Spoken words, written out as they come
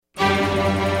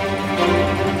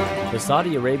The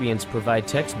Saudi Arabians provide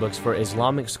textbooks for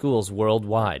Islamic schools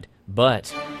worldwide.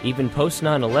 But, even post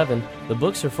 9/11, the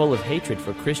books are full of hatred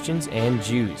for Christians and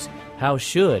Jews. How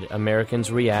should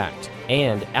Americans react?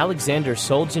 And Alexander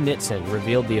Solzhenitsyn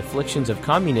revealed the afflictions of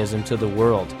communism to the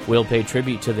world. We'll pay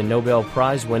tribute to the Nobel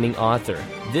Prize-winning author.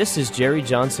 This is Jerry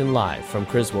Johnson Live from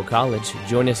Criswell College.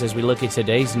 Join us as we look at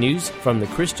today's news from the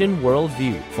Christian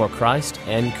worldview for Christ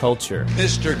and culture.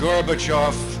 Mr.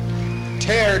 Gorbachev,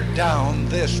 tear down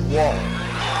this wall.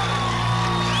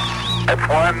 It's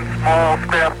one small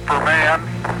step for man,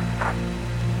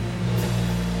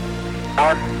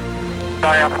 one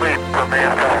giant leap for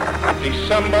mankind.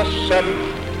 December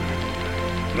 7th,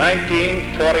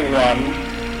 1941,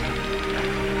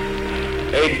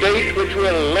 a date which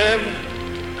will live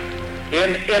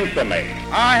in infamy.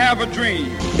 I have a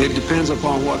dream. It depends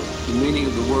upon what the meaning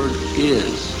of the word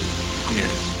is.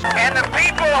 Yes. And the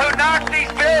people who knock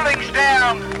these buildings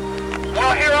down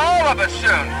will hear all of us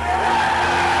soon.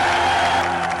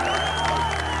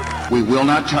 We will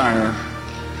not tire,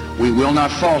 we will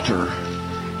not falter,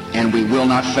 and we will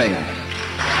not fail.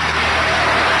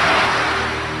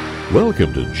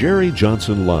 Welcome to Jerry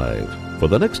Johnson Live. For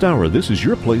the next hour, this is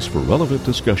your place for relevant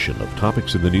discussion of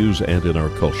topics in the news and in our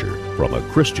culture from a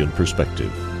Christian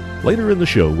perspective. Later in the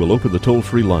show, we'll open the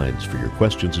toll-free lines for your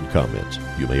questions and comments.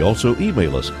 You may also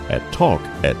email us at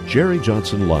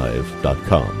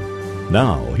talk@jerryjohnsonlive.com.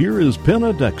 Now, here is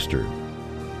Penna Dexter.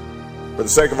 For the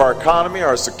sake of our economy,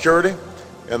 our security,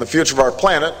 and the future of our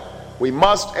planet, we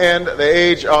must end the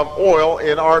age of oil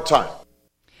in our time.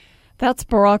 That's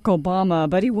Barack Obama,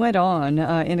 but he went on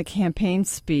in a campaign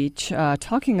speech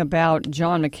talking about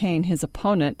John McCain, his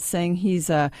opponent, saying he's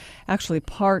actually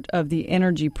part of the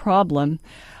energy problem.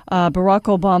 Barack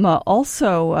Obama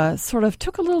also sort of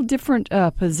took a little different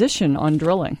position on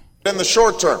drilling. In the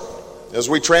short term, as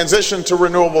we transition to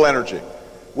renewable energy,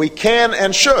 we can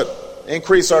and should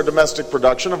increase our domestic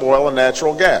production of oil and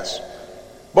natural gas.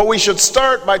 But we should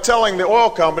start by telling the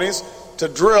oil companies to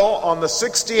drill on the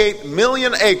 68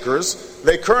 million acres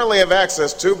they currently have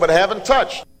access to but haven't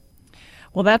touched.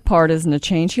 Well, that part isn't a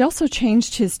change. He also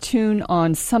changed his tune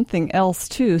on something else,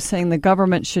 too, saying the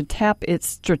government should tap its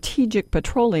strategic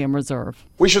petroleum reserve.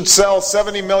 We should sell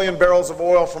 70 million barrels of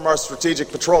oil from our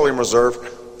strategic petroleum reserve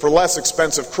for less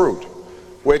expensive crude,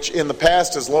 which in the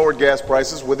past has lowered gas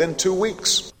prices within 2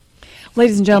 weeks.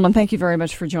 Ladies and gentlemen, thank you very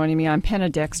much for joining me. I'm Penna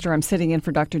Dexter. I'm sitting in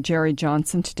for Dr. Jerry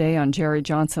Johnson today on Jerry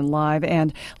Johnson Live.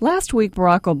 And last week,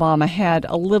 Barack Obama had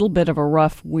a little bit of a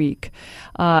rough week.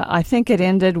 I think it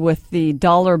ended with the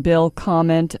dollar bill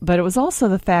comment, but it was also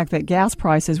the fact that gas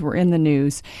prices were in the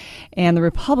news, and the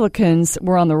Republicans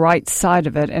were on the right side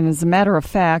of it. And as a matter of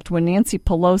fact, when Nancy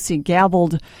Pelosi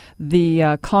gavelled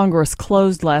the Congress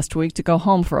closed last week to go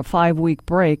home for a 5-week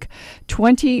break,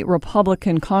 20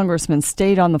 Republican congressmen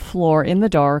stayed on the floor in the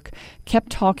dark,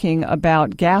 kept talking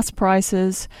about gas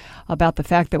prices, about the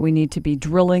fact that we need to be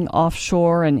drilling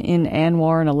offshore and in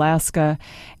Anwar in Alaska,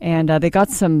 and they got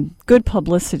some good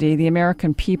publicity. The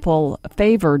American people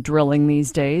favor drilling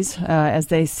these days as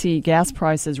they see gas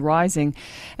prices rising.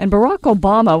 And Barack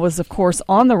Obama was, of course,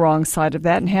 on the wrong side of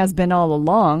that and has been all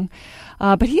along.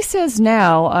 But he says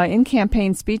now in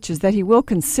campaign speeches that he will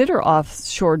consider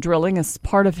offshore drilling as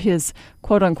part of his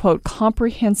quote-unquote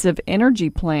comprehensive energy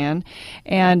plan.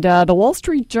 And the Wall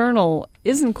Street Journal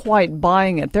isn't quite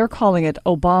buying it. They're calling it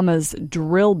Obama's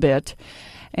drill bit.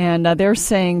 And they're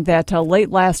saying that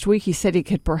late last week he said he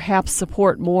could perhaps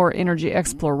support more energy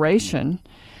exploration.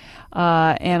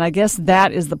 And I guess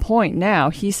that is the point now.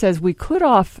 He says we could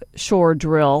offshore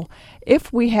drill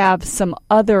if we have some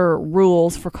other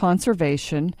rules for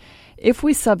conservation, if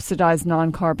we subsidize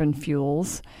non-carbon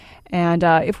fuels, and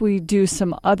if we do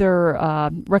some other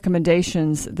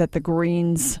recommendations that the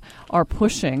Greens are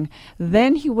pushing,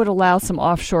 then he would allow some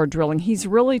offshore drilling. He's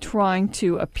really trying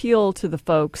to appeal to the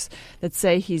folks that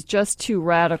say he's just too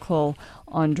radical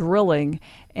on drilling.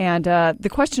 And the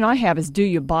question I have is, do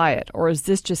you buy it? Or is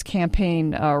this just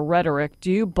campaign rhetoric?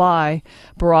 Do you buy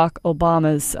Barack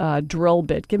Obama's drill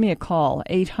bit? Give me a call,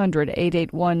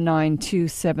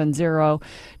 800-881-9270.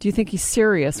 Do you think he's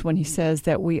serious when he says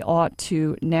that we ought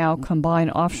to now combine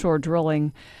offshore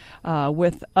drilling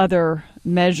with other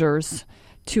measures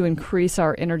to increase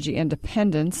our energy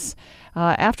independence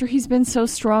after he's been so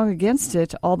strong against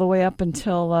it all the way up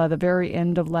until the very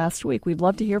end of last week? We'd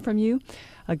love to hear from you.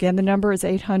 Again, the number is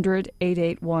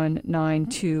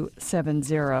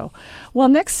 800-881-9270. Well,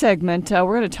 next segment, we're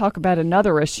going to talk about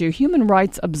another issue. Human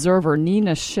rights observer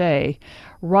Nina Shea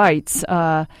writes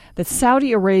that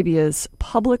Saudi Arabia's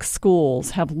public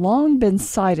schools have long been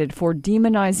cited for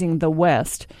demonizing the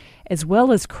West, as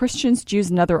well as Christians, Jews,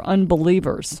 and other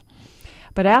unbelievers.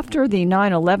 But after the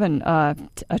 9/11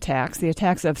 attacks, the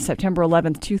attacks of September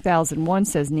 11th, 2001,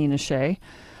 says Nina Shea,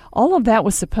 all of that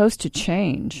was supposed to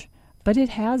change, but it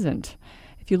hasn't.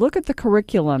 If you look at the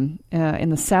curriculum in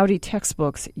the Saudi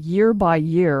textbooks year by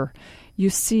year, you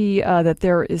see that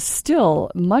there is still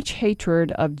much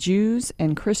hatred of Jews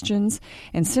and Christians.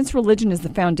 And since religion is the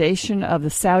foundation of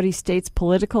the Saudi state's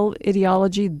political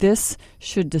ideology, this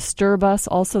should disturb us.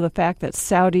 Also, the fact that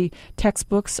Saudi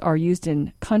textbooks are used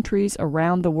in countries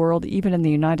around the world, even in the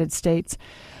United States.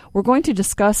 We're going to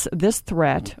discuss this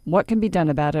threat, what can be done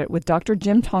about it, with Dr.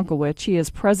 Jim Tonkowich. He is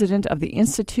president of the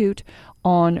Institute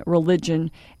on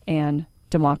Religion and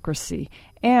Democracy.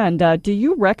 And do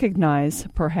you recognize,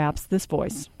 perhaps, this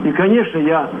voice? И, конечно,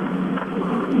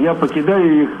 я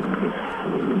покидаю их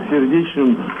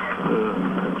сердечным,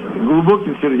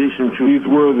 глубоким сердечным чувством. These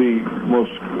were the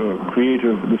most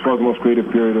creative, this was the most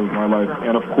creative period of my life,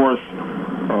 and of course,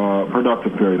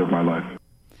 productive period of my life.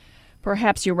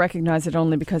 Perhaps you recognize it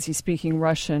only because he's speaking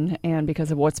Russian and because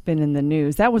of what's been in the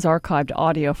news. That was archived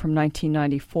audio from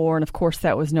 1994, and of course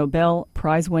that was Nobel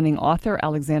Prize-winning author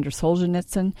Alexander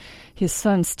Solzhenitsyn. His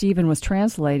son Stephen was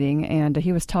translating, and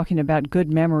he was talking about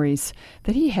good memories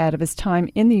that he had of his time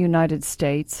in the United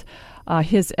States.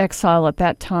 His exile at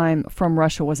that time from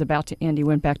Russia was about to end. He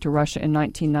went back to Russia in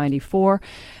 1994.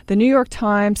 The New York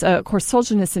Times, of course,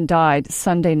 Solzhenitsyn died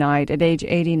Sunday night at age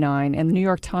 89, and the New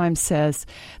York Times says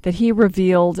that he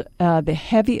revealed the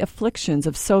heavy afflictions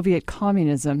of Soviet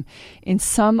communism in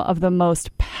some of the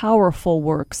most powerful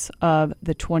works of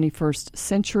the 21st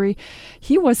century.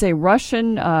 He was a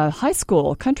Russian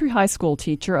country high school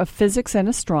teacher of physics and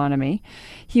astronomy.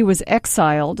 He was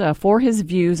exiled for his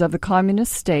views of the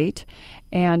communist state.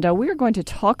 And we are going to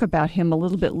talk about him a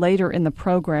little bit later in the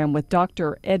program with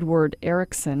Dr. Edward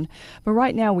Erickson. But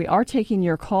right now we are taking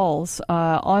your calls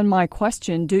on my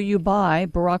question, do you buy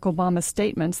Barack Obama's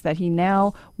statements that he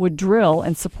now would drill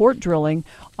and support drilling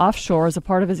offshore as a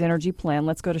part of his energy plan?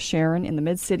 Let's go to Sharon in the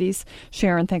Mid-Cities.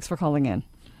 Sharon, thanks for calling in.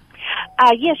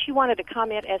 Yes, you wanted to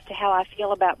comment as to how I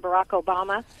feel about Barack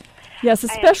Obama? Yes,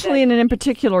 especially in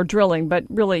particular drilling, but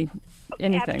really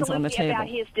anything's on the table. About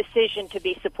his decision to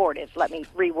be supportive. Let me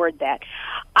reword that.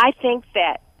 I think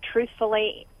that,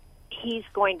 truthfully, he's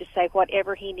going to say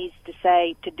whatever he needs to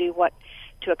say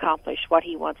to accomplish what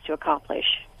he wants to accomplish.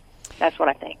 That's what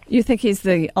I think. You think he's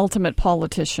the ultimate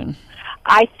politician?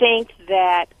 I think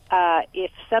that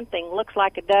if something looks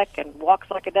like a duck and walks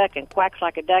like a duck and quacks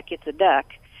like a duck, it's a duck.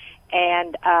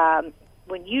 And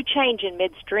when you change in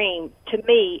midstream, to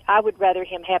me, I would rather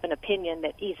him have an opinion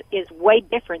that is way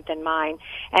different than mine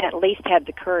and at least have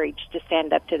the courage to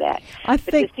stand up to that. But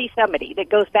to see somebody that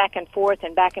goes back and forth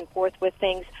with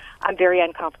things, I'm very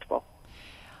uncomfortable.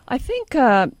 I think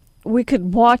we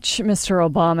could watch Mr.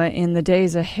 Obama in the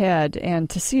days ahead and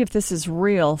to see if this is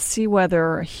real, see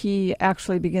whether he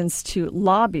actually begins to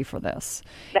lobby for this.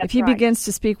 That's if he begins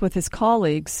to speak with his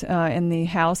colleagues in the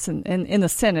House and in the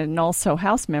Senate and also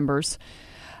House members,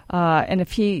 and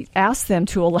if he asks them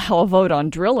to allow a vote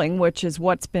on drilling, which is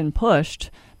what's been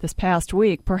pushed this past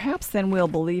week, perhaps then we'll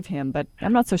believe him. But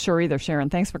I'm not so sure either,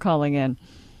 Sharon. Thanks for calling in.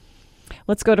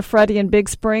 Let's go to Freddie in Big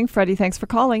Spring. Freddie, thanks for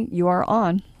calling. You are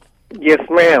on. Yes,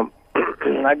 ma'am.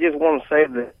 I just want to say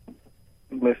that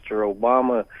Mr.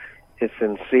 Obama is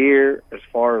sincere as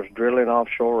far as drilling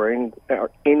offshore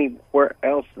or anywhere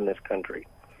else in this country.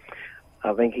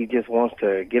 I think he just wants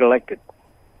to get elected.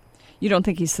 You don't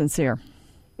think he's sincere?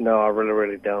 No, I really,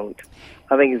 really don't.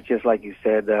 I think it's just like you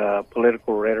said,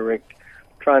 political rhetoric,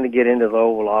 trying to get into the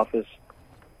Oval Office,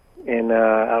 and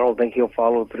I don't think he'll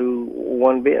follow through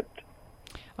one bit.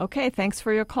 Okay, thanks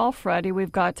for your call, Freddie.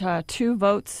 We've got 2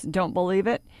 votes, don't believe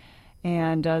it,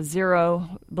 and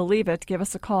 0 believe it. Give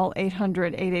us a call,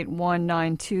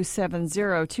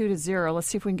 800-881-9270, 2-0. Let's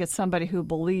see if we can get somebody who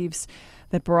believes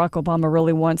that Barack Obama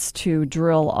really wants to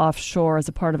drill offshore as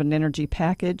a part of an energy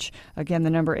package. Again, the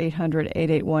number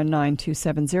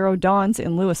 800-881-9270. Don's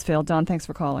in Louisville. Don, thanks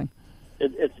for calling.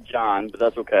 It's John, but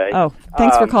that's okay. Oh,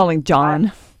 thanks for calling,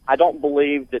 John. I don't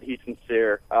believe that he's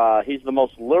sincere. He's the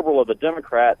most liberal of the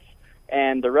Democrats,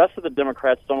 and the rest of the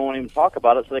Democrats don't want to even talk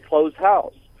about it, so they close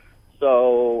house.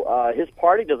 So his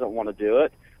party doesn't want to do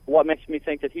it. What makes me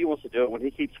think that he wants to do it when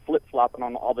he keeps flip-flopping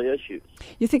on all the issues?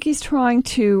 You think he's trying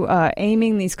to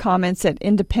aiming these comments at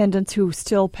independents who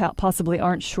still possibly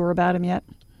aren't sure about him yet?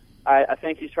 I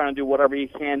think he's trying to do whatever he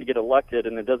can to get elected,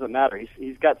 and it doesn't matter.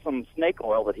 He's got some snake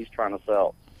oil that he's trying to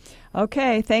sell.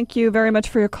 Okay, thank you very much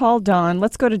for your call, Don.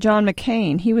 Let's go to John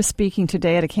McCain. He was speaking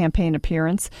today at a campaign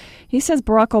appearance. He says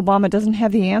Barack Obama doesn't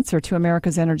have the answer to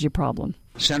America's energy problem.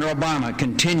 Senator Obama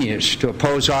continues to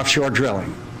oppose offshore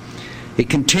drilling. He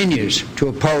continues to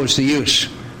oppose the use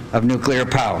of nuclear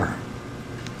power.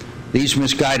 These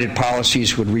misguided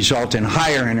policies would result in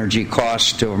higher energy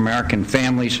costs to American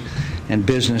families and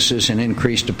businesses and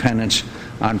increased dependence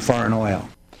on foreign oil.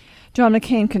 John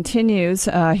McCain continues.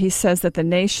 He says that the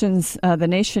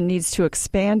nation needs to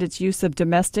expand its use of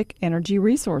domestic energy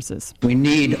resources. We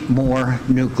need more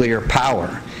nuclear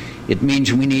power. It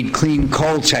means we need clean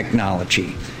coal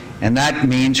technology. And that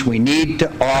means we need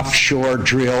to offshore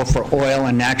drill for oil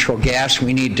and natural gas.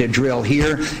 We need to drill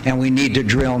here, and we need to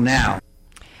drill now.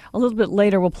 A little bit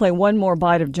later, we'll play one more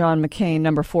bite of John McCain,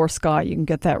 number 4, Scott. You can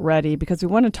get that ready, because we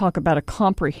want to talk about a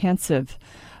comprehensive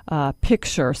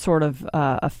picture, sort of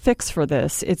a fix for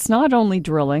this. It's not only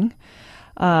drilling.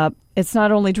 It's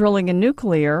not only drilling in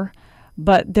nuclear,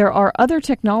 but there are other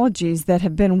technologies that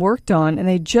have been worked on, and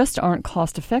they just aren't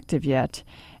cost-effective yet.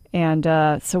 And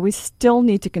so we still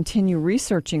need to continue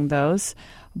researching those.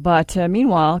 But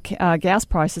meanwhile, gas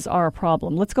prices are a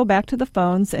problem. Let's go back to the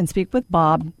phones and speak with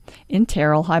Bob in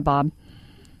Terrell. Hi, Bob.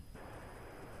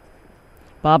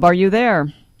 Bob, are you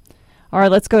there? All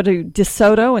right, let's go to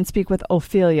DeSoto and speak with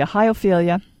Ophelia. Hi,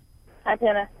 Ophelia. Hi,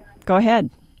 Penna. Go ahead.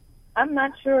 I'm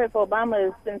not sure if Obama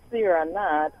is sincere or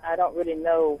not. I don't really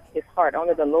know his heart.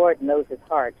 Only the Lord knows his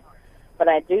heart. But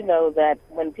I do know that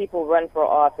when people run for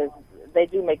office, they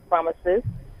do make promises,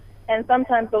 and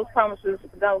sometimes those promises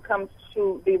don't come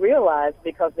to be realized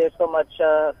because there's so much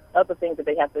other things that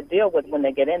they have to deal with when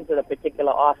they get into the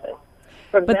particular office.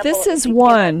 For example, but this is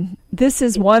one. This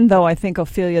is one, though, I think,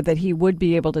 Ophelia, that he would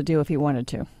be able to do if he wanted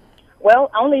to. Well,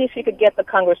 only if he could get the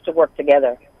Congress to work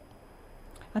together.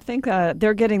 I think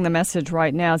they're getting the message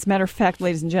right now. As a matter of fact,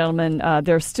 ladies and gentlemen,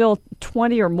 there's still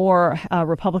 20 or more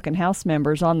Republican House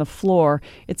members on the floor.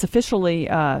 It's officially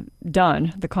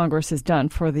done. The Congress is done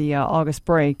for the August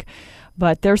break.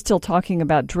 But they're still talking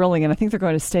about drilling, and I think they're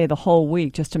going to stay the whole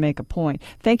week just to make a point.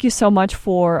 Thank you so much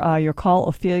for your call,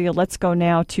 Ophelia. Let's go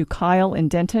now to Kyle in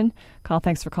Denton. Kyle,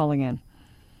 thanks for calling in.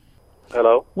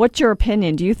 Hello. What's your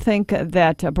opinion? Do you think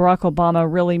that Barack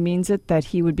Obama really means it, that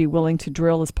he would be willing to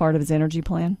drill as part of his energy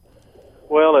plan?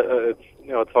 Well,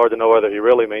 it's hard to know whether he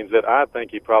really means it. I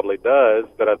think he probably does,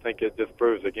 but I think it just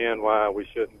proves again why we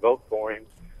shouldn't vote for him.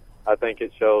 I think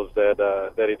it shows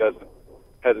that he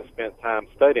hasn't spent time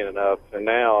studying enough, and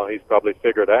now he's probably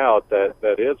figured out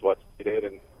that is what's needed.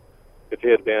 And if he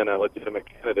had been a legitimate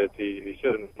candidate, he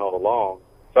should have known all along.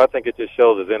 So I think it just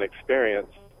shows his inexperience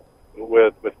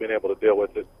with being able to deal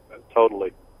with it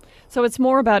totally. So it's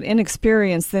more about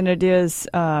inexperience than it is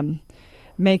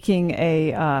making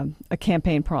a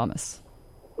campaign promise.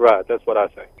 Right, that's what I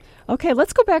think. Okay,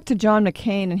 let's go back to John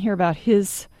McCain and hear about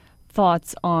his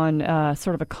thoughts on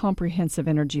sort of a comprehensive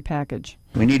energy package.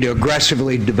 We need to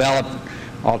aggressively develop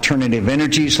alternative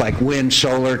energies like wind,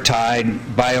 solar, tide,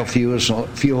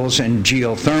 biofuels, and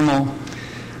geothermal.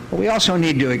 But we also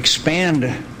need to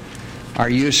expand our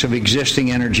use of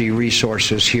existing energy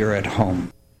resources here at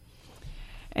home.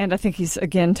 And I think he's,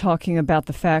 again, talking about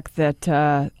the fact that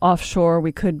offshore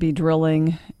we could be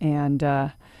drilling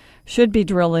and should be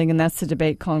drilling, and that's the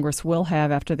debate Congress will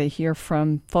have after they hear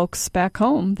from folks back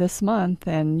home this month.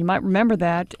 And you might remember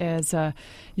that as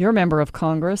your member of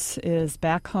Congress is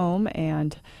back home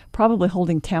and probably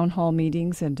holding town hall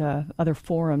meetings and other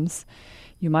forums.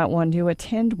 You might want to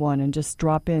attend one and just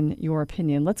drop in your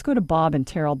opinion. Let's go to Bob and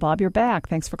Terrell. Bob, you're back.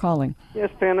 Thanks for calling.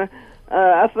 Yes, Penna.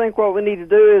 I think what we need to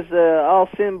do is I'll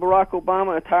send Barack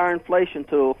Obama a tire inflation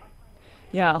tool.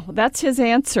 Yeah, that's his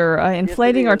answer,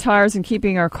 inflating our tires and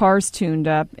keeping our cars tuned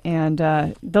up.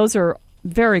 And those are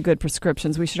very good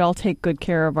prescriptions. We should all take good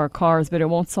care of our cars, but it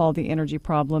won't solve the energy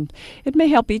problem. It may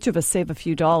help each of us save a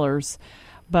few dollars,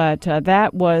 but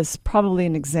that was probably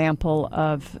an example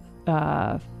of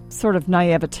sort of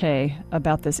naivete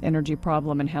about this energy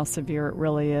problem and how severe it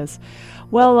really is.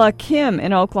 Well, Kim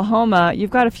in Oklahoma, you've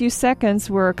got a few seconds.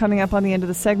 We're coming up on the end of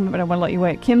the segment, but I want to let you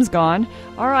wait. Kim's gone.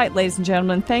 All right, ladies and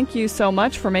gentlemen, thank you so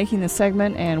much for making this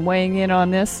segment and weighing in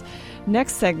on this.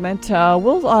 Next segment,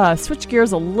 we'll switch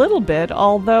gears a little bit,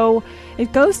 although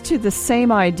it goes to the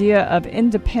same idea of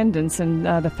independence and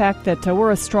the fact that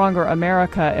we're a stronger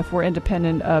America if we're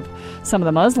independent of some of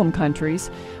the Muslim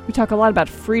countries. We talk a lot about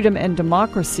freedom and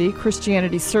democracy.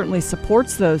 Christianity certainly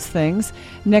supports those things.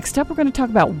 Next up, we're going to talk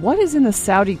about what is in the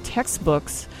Saudi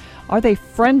textbooks. Are they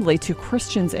friendly to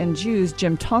Christians and Jews?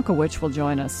 Jim Tonkowich will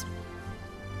join us.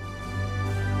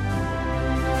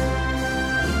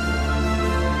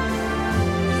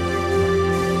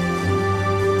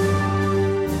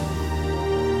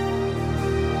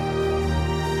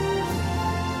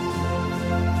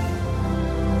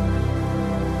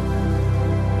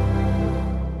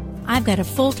 I've got a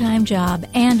full-time job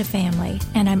and a family,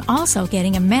 and I'm also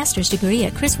getting a master's degree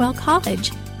at Criswell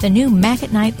College. The new Mac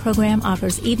at Night program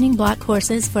offers evening block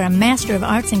courses for a Master of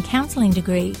Arts in Counseling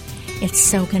degree. It's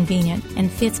so convenient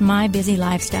and fits my busy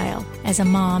lifestyle as a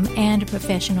mom and a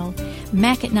professional.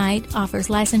 Mac at Night offers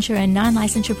licensure and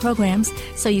non-licensure programs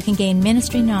so you can gain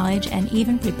ministry knowledge and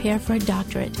even prepare for a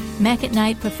doctorate. Mac at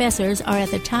Night professors are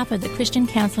at the top of the Christian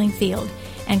counseling field,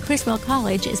 and Criswell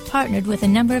College is partnered with a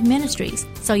number of ministries,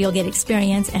 so you'll get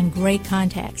experience and great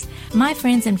contacts. My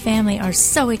friends and family are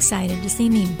so excited to see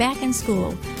me back in school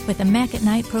with the Mac at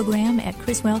Night program at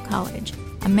Criswell College.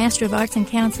 A Master of Arts in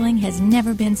Counseling has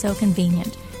never been so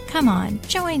convenient. Come on,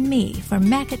 join me for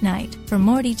Mac at Night. For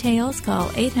more details, call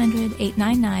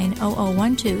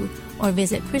 800-899-0012 or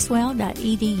visit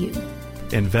criswell.edu.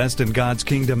 Invest in God's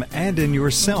kingdom and in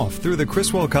yourself through the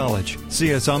Criswell College.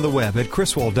 See us on the web at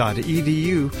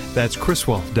criswell.edu. That's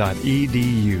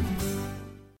criswell.edu.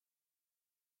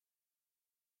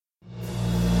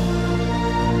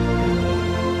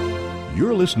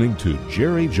 You're listening to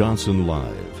Jerry Johnson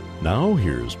Live. Now,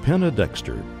 here's Penna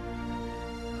Dexter.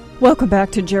 Welcome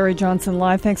back to Jerry Johnson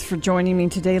Live. Thanks for joining me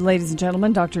today, ladies and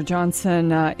gentlemen. Dr.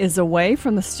 Johnson is away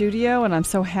from the studio, and I'm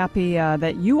so happy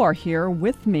that you are here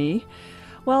with me.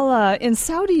 Well, in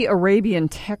Saudi Arabian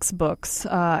textbooks,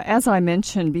 as I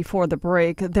mentioned before the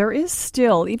break, there is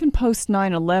still, even post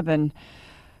 9/11,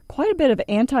 quite a bit of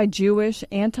anti-Jewish,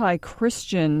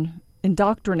 anti-Christian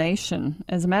indoctrination.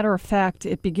 As a matter of fact,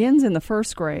 it begins in the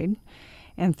first grade.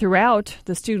 And throughout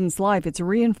the student's life, it's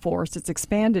reinforced, it's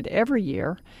expanded every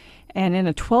year. And in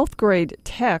a 12th grade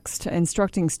text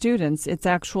instructing students, it's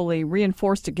actually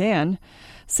reinforced again,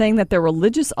 saying that their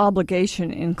religious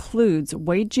obligation includes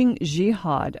waging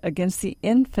jihad against the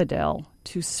infidel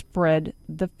to spread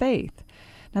the faith.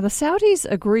 Now, the Saudis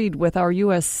agreed with our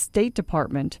U.S. State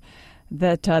Department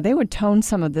that they would tone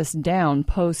some of this down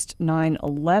post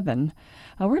 9/11.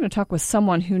 We're going to talk with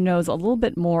someone who knows a little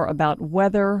bit more about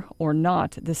whether or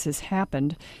not this has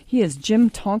happened. He is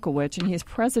Jim Tonkowich, and he is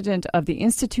president of the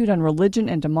Institute on Religion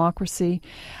and Democracy.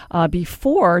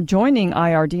 Before joining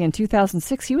IRD in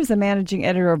 2006, he was the managing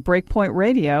editor of Breakpoint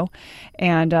Radio,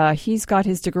 and he's got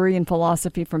his degree in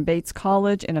philosophy from Bates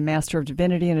College and a Master of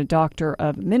Divinity and a Doctor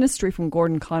of Ministry from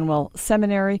Gordon Conwell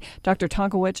Seminary. Dr.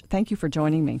 Tonkowich, thank you for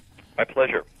joining me. My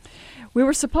pleasure. We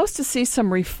were supposed to see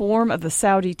some reform of the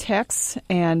Saudi texts,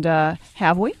 and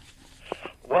have we?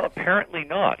 Well, apparently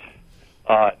not.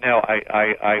 Now,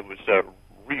 I was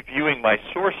reviewing my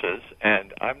sources,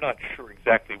 and I'm not sure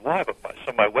exactly why, but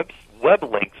some of my web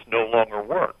links no longer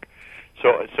work.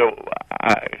 So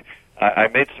I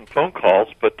made some phone calls,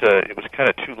 but it was kind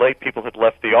of too late. People had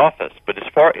left the office. But as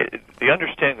far the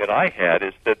understanding that I had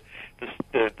is that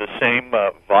the same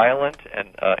violent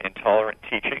and intolerant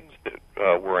teachings that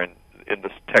were in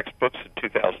the textbooks in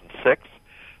 2006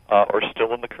 are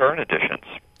still in the current editions.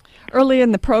 Early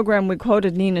in the program, we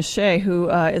quoted Nina Shea, who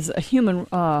is a human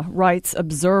rights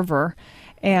observer,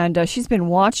 and she's been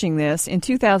watching this. In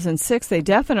 2006, they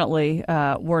definitely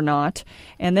were not.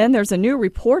 And then there's a new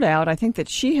report out, I think, that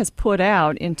she has put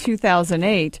out in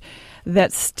 2008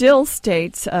 that still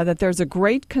states that there's a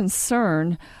great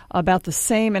concern about the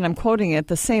same, and I'm quoting it,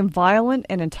 the same violent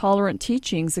and intolerant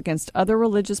teachings against other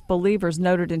religious believers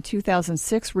noted in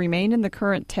 2006 remain in the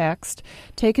current text.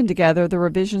 Taken together, the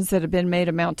revisions that have been made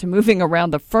amount to moving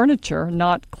around the furniture,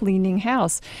 not cleaning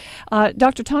house.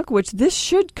 Dr. Tonkowich, this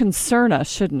should concern us,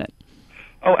 shouldn't it?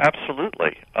 Oh,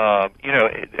 absolutely. I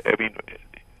mean,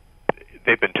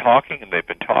 they've been talking, and they've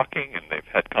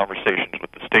had conversations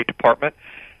with the State Department,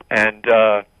 and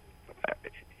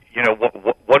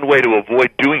one way to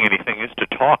avoid doing anything is to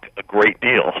talk a great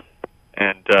deal,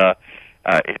 and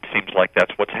it seems like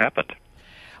that's what's happened.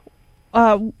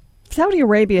 Saudi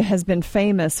Arabia has been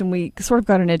famous, and we sort of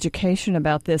got an education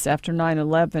about this after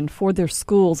 9/11 for their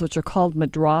schools, which are called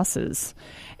madrasas.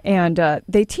 And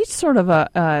they teach sort of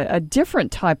a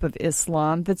different type of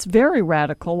Islam that's very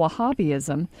radical,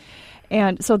 Wahhabism.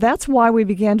 And so that's why we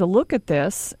began to look at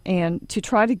this and to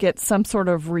try to get some sort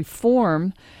of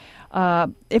reform.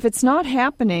 If it's not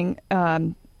happening,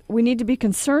 we need to be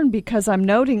concerned, because I'm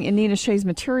noting in Nina Shea's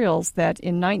materials that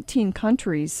in 19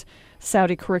 countries,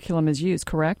 Saudi curriculum is used,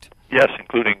 correct? Yes,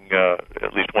 including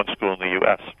at least one school in the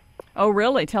U.S. Oh,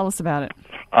 really? Tell us about it.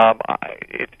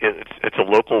 It's a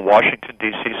local Washington,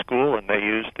 D.C. school, and they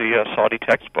use the Saudi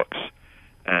textbooks.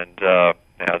 And now,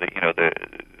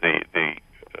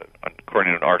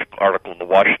 according to an article in the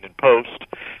Washington Post,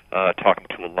 talking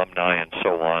to alumni and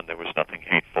so on, there was nothing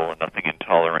hateful and nothing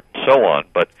intolerant and so on.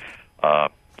 But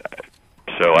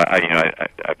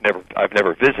I've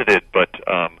never visited, but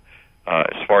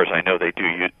as far as I know, they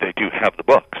do have the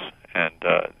books,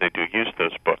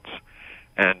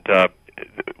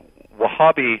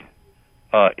 Wahhabi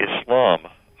Islam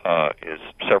is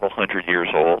several hundred years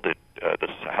old. The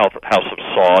House of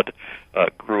Saud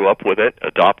grew up with it,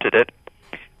 adopted it,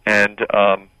 and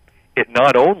it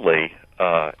not only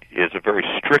is a very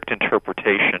strict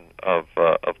interpretation of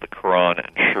the Quran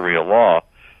and Sharia law,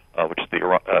 which is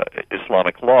the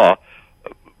Islamic law,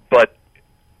 but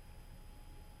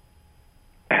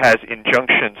has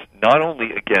injunctions not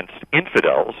only against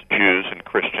infidels, Jews and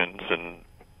Christians and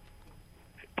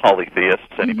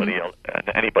polytheists,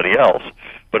 anybody else,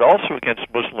 but also against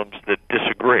Muslims that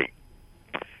disagree.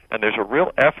 And there's a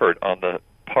real effort on the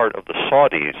part of the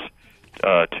Saudis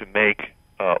to make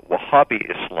Wahhabi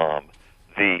Islam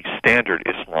the standard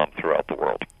Islam throughout the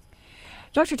world.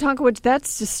 Dr. Tonkowicz,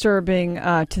 that's disturbing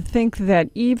to think that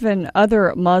even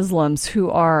other Muslims who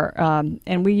are,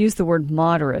 and we use the word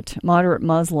moderate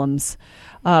Muslims,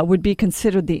 would be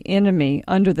considered the enemy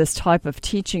under this type of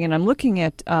teaching. And I'm looking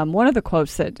at one of the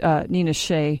quotes that Nina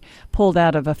Shea pulled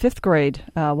out of a 5th grade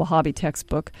Wahhabi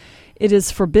textbook. It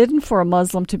is forbidden for a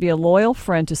Muslim to be a loyal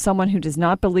friend to someone who does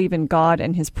not believe in God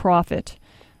and his prophet,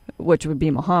 which would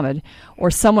be Muhammad, or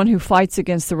someone who fights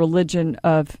against the religion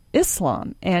of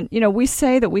Islam. And, we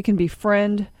say that we can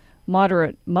befriend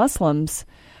moderate Muslims,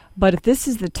 but if this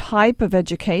is the type of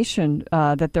education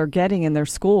that they're getting in their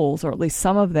schools, or at least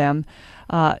some of them,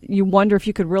 you wonder if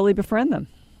you could really befriend them.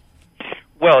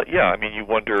 Well, yeah, you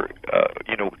wonder,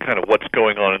 kind of what's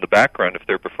going on in the background if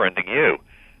they're befriending you.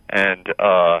 And,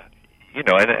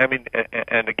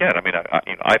 and again,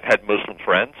 I've had Muslim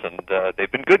friends, and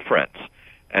they've been good friends.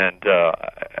 And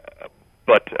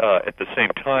but at the same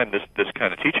time, this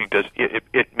kind of teaching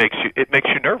it makes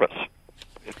you nervous,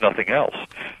 if nothing else.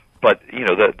 But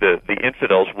the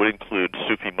infidels would include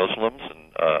Sufi Muslims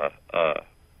and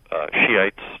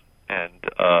Shiites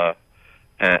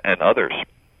and others,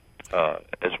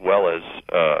 as well as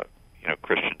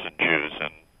Christians and Jews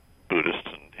and Buddhists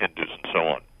and Hindus and so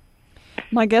on.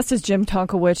 My guest is Jim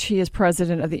Tonkowicz. He is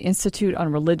president of the Institute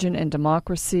on Religion and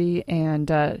Democracy.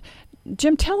 And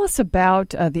Jim, tell us about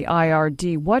the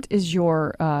IRD. What is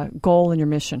your goal and your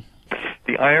mission?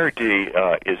 The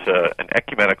IRD is an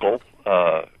ecumenical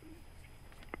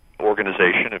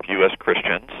organization of U.S.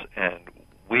 Christians, and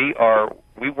we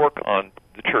work on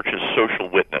the church's social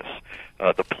witness,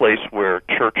 the place where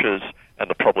churches and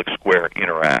the public square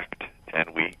interact, and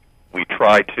we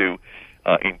try to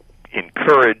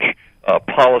encourage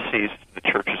policies the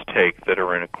churches take that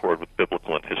are in accord with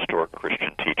biblical and historic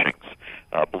Christian teachings,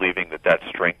 believing that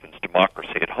strengthens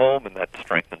democracy at home and that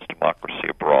strengthens democracy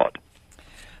abroad.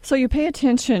 So you pay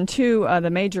attention to the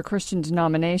major Christian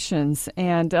denominations,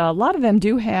 and a lot of them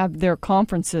do have their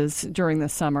conferences during the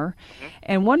summer. Mm-hmm.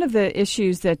 And one of the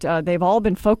issues that they've all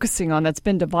been focusing on that's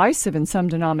been divisive in some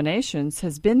denominations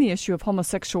has been the issue of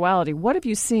homosexuality. What have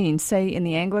you seen, say, in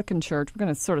the Anglican Church? We're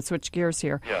going to sort of switch gears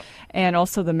here. Yeah. And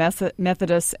also the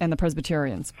Methodists and the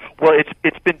Presbyterians. Well,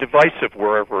 it's been divisive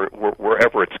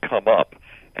wherever it's come up.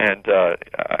 And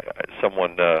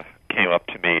someone came up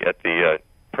to me at the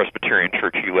Presbyterian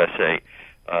Church USA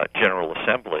General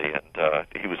Assembly, and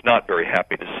he was not very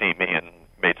happy to see me and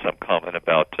made some comment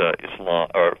about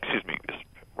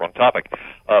wrong topic,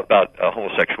 about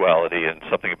homosexuality and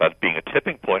something about it being a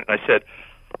tipping point. And I said,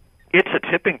 it's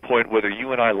a tipping point whether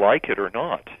you and I like it or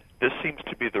not. This seems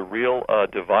to be the real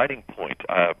dividing point.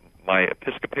 My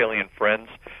Episcopalian friends,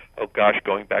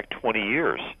 going back 20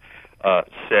 years,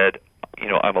 said,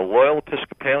 I'm a loyal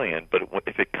Episcopalian, but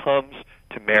if it comes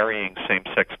to marrying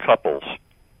same-sex couples,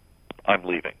 I'm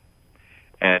leaving.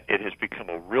 And it has become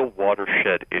a real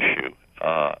watershed issue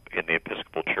in the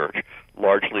Episcopal Church,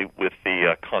 largely with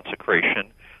the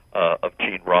consecration of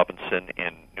Gene Robinson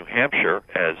in New Hampshire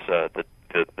as the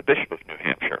Bishop of New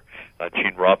Hampshire.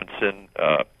 Gene Robinson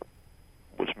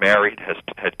was married,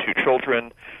 had 2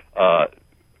 children,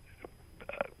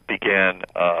 began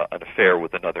an affair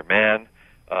with another man,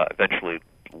 eventually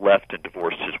left and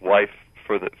divorced his wife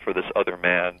for this other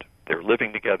man. They're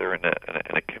living together in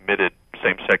a committed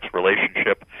same-sex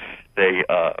relationship. They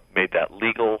made that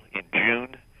legal in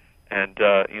June, and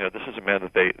this is a man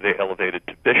that they elevated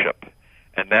to bishop,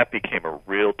 and that became a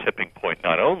real tipping point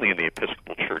not only in the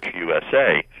Episcopal Church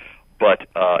USA, but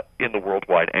in the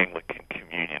worldwide Anglican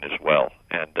communion as well.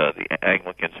 And the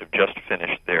Anglicans have just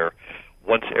finished their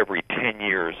once every 10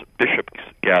 years bishops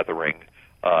gathering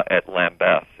at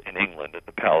Lambeth in England at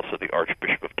the Palace of the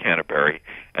Archbishop of Canterbury,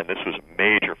 and this was a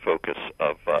major focus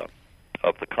of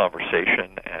the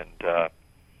conversation. And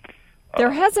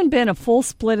there hasn't been a full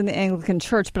split in the Anglican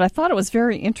Church, but I thought it was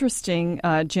very interesting,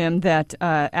 Jim, that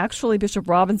actually Bishop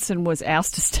Robinson was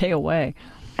asked to stay away.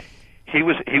 He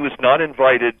was not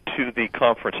invited to the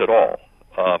conference at all.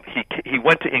 he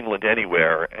went to England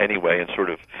anyway, and sort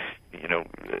of,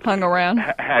 hung around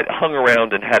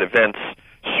and had events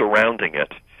surrounding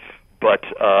it. But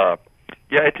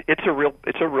it's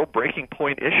a real breaking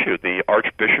point issue. The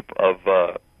Archbishop of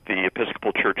the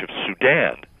Episcopal Church of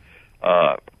Sudan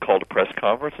called a press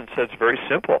conference and said it's very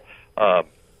simple.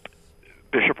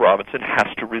 Bishop Robinson has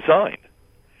to resign.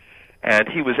 And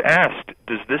he was asked,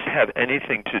 does this have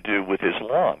anything to do with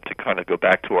Islam, to kind of go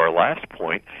back to our last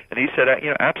point? And he said,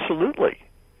 absolutely.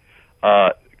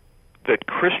 That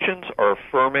Christians are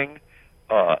affirming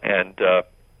and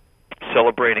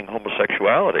celebrating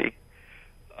homosexuality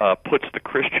puts the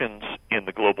Christians in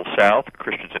the global south,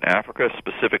 Christians in Africa,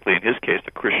 specifically in his case,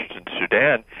 the Christians in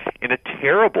Sudan, in a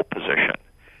terrible position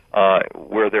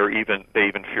where they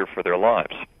even fear for their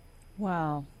lives.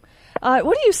 Wow.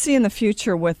 What do you see in the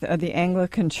future with the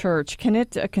Anglican Church? Can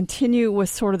it continue with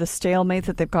sort of the stalemate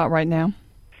that they've got right now?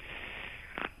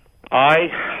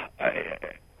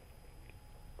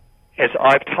 As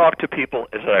I've talked to people,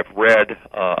 as I've read,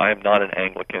 I am not an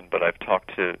Anglican, but I've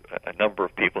talked to a number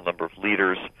of people, a number of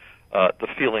leaders. The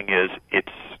feeling is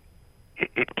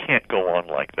it can't go on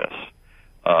like this.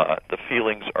 The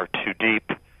feelings are too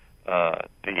deep.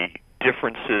 The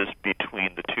differences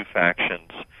between the two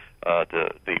factions,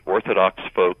 the Orthodox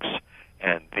folks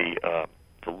and the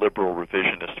liberal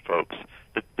revisionist folks,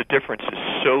 the difference is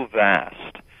so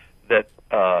vast that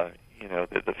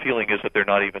the feeling is that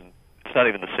it's not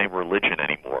even the same religion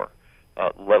anymore,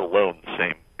 let alone the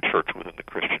same church within the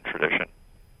Christian tradition.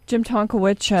 Jim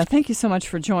Tonkowich, thank you so much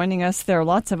for joining us. There are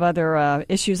lots of other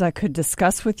issues I could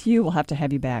discuss with you. We'll have to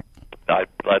have you back.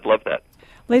 I'd love that.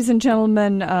 Ladies and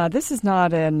gentlemen, this is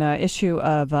not an issue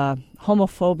of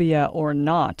homophobia or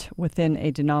not within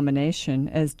a denomination.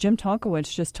 As Jim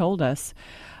Tonkowich just told us,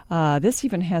 this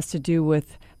even has to do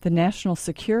with the national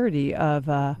security of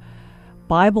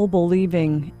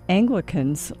Bible-believing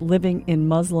Anglicans living in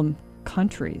Muslim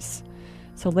countries.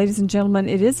 So, ladies and gentlemen,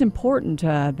 it is important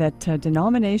that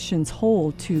denominations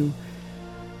hold to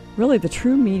really the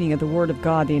true meaning of the Word of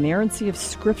God, the inerrancy of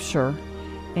Scripture,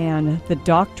 and the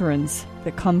doctrines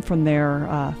that come from their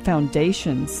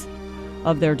foundations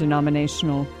of their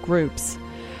denominational groups.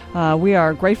 We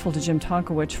are grateful to Jim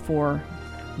Tonkowich for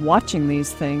watching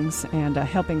these things and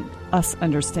helping us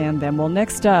understand them. Well,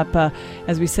 next up,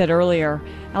 as we said earlier,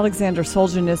 Alexander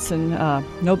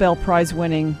Solzhenitsyn, Nobel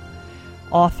Prize-winning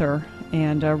author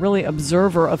and really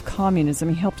observer of communism.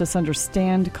 He helped us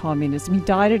understand communism. He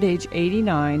died at age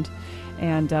 89,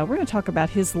 and we're going to talk about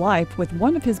his life with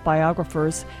one of his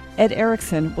biographers. Ed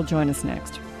Erickson will join us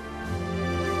next.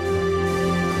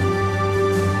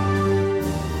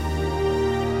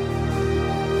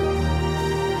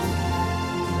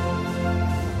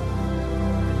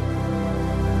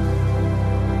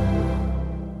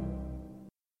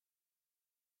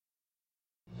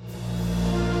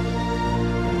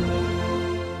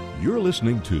 You're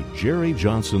listening to Jerry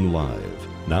Johnson Live.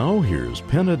 Now here's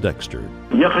Penna Dexter.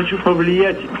 Я хочу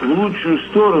повлиять в лучшую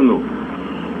сторону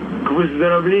к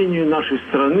выздоровлению нашей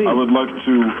страны. I would like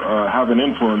to have an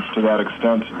influence to that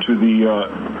extent to the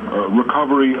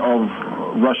recovery of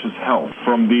Russia's health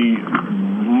from the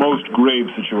most grave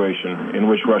situation in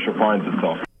which Russia finds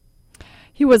itself.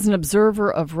 He was an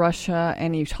observer of Russia,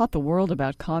 and he taught the world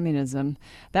about communism.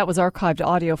 That was archived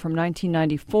audio from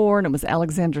 1994, and it was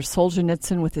Alexander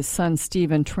Solzhenitsyn with his son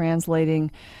Stephen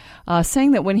translating,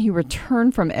 saying that when he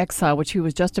returned from exile, which he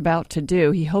was just about to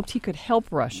do, he hoped he could help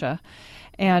Russia.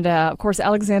 And, of course,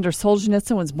 Alexander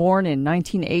Solzhenitsyn was born in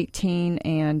 1918,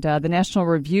 and the National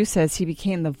Review says he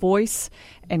became the voice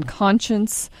and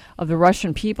conscience of the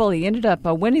Russian people. He ended up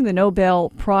winning the Nobel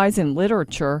Prize in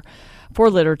Literature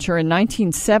in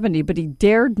 1970, but he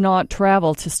dared not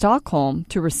travel to Stockholm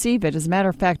to receive it. As a matter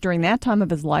of fact, during that time of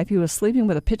his life, he was sleeping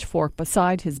with a pitchfork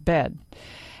beside his bed.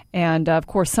 And, of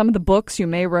course, some of the books you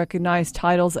may recognize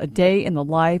titles A Day in the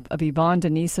Life of Ivan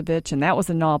Denisovich, and that was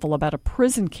a novel about a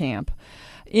prison camp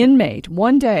inmate,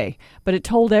 one day, but it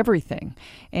told everything.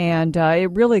 And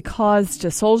it really caused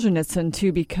Solzhenitsyn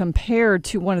to be compared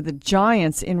to one of the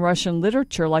giants in Russian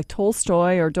literature like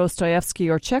Tolstoy or Dostoevsky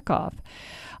or Chekhov.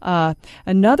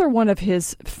 Another one of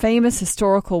his famous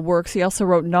historical works, he also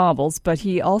wrote novels, but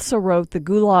he also wrote The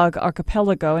Gulag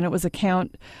Archipelago, and it was an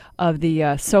account of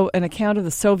the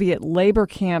Soviet labor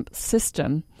camp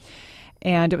system.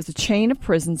 And it was a chain of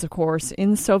prisons, of course, in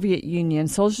the Soviet Union.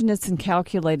 Solzhenitsyn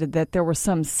calculated that there were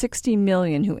some 60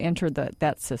 million who entered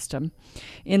that system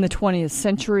in the 20th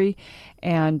century.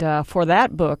 And for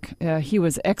that book, he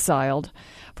was exiled.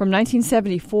 From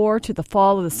 1974 to the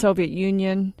fall of the Soviet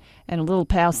Union, and a little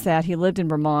past that, he lived in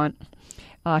Vermont.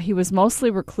 He was mostly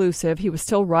reclusive. He was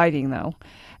still writing, though.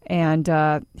 And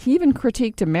he even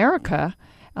critiqued America.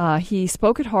 He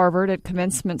spoke at Harvard at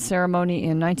commencement ceremony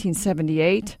in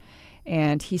 1978,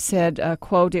 and he said,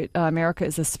 quote, America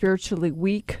is spiritually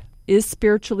weak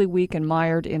and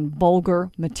mired in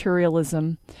vulgar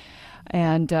materialism.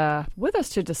 And with us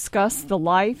to discuss the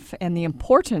life and the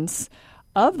importance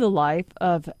of the life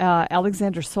of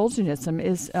Alexander Solzhenitsyn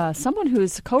is someone who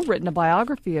has co-written a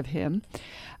biography of him.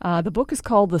 The book is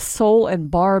called The Soul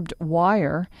and Barbed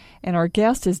Wire, and our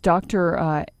guest is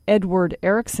Dr. Edward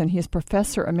Erickson. He is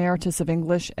Professor Emeritus of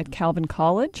English at Calvin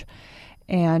College.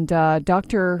 And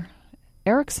Dr.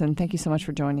 Erickson, thank you so much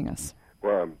for joining us.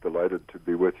 Well, I'm delighted to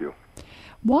be with you.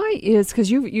 Why is,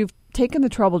 because you've taken the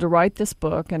trouble to write this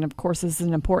book, and of course this is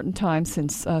an important time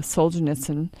since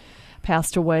Solzhenitsyn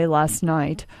passed away last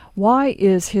night. Why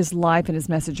is his life and his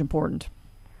message important?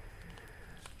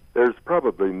 There's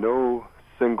probably no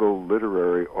single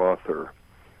literary author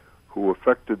who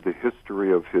affected the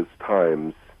history of his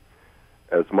times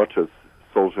as much as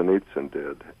Solzhenitsyn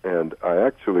did. And I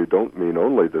actually don't mean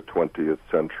only the 20th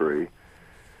century,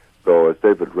 though as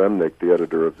David Remnick, the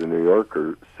editor of The New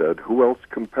Yorker, said, who else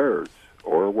compares?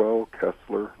 Orwell,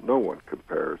 Kessler, no one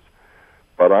compares.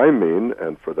 But I mean,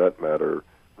 and for that matter,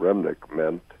 Remnick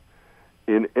meant,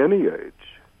 in any age,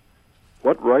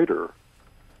 what writer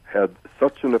had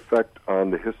such an effect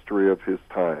on the history of his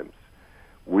times?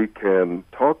 We can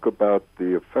talk about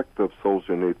the effect of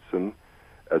Solzhenitsyn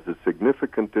as a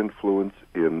significant influence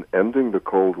in ending the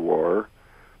Cold War,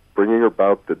 bringing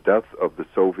about the death of the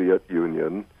Soviet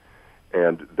Union,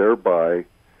 and thereby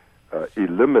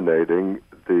eliminating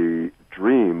the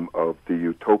dream of the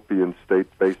utopian state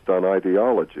based on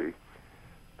ideology.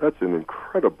 That's an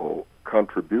incredible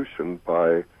contribution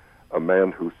by a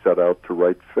man who set out to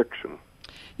write fiction.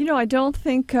 You know, I don't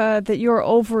think that you're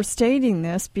overstating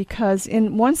this, because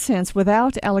in one sense,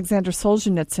 without Alexander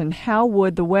Solzhenitsyn, how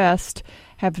would the West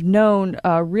have known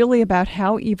really about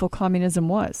how evil communism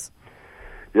was?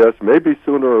 Yes, maybe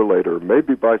sooner or later,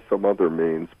 maybe by some other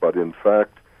means, but in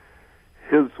fact,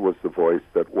 his was the voice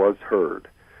that was heard.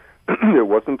 It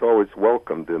wasn't always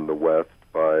welcomed in the West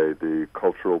by the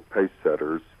cultural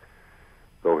pace-setters,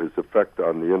 though his effect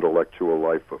on the intellectual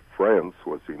life of France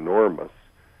was enormous,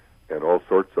 and all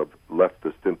sorts of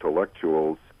leftist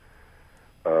intellectuals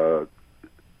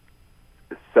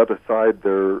set aside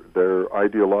their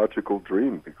ideological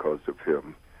dream because of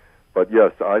him. But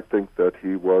yes, I think that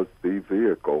he was the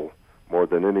vehicle, more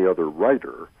than any other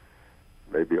writer,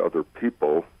 maybe other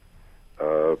people,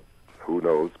 who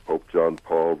knows, Pope John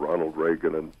Paul, Ronald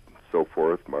Reagan, and so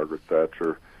forth, Margaret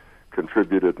Thatcher,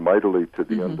 contributed mightily to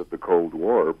the end of the Cold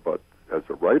War, but as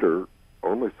a writer,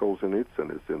 only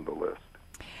Solzhenitsyn is in the list.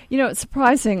 You know, it's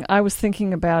surprising. I was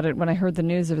thinking about it when I heard the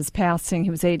news of his passing. He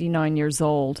was 89 years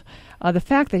old. The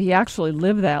fact that he actually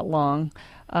lived that long,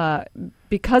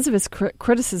 because of his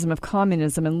criticism of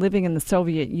communism and living in the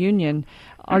Soviet Union,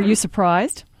 are you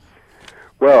surprised?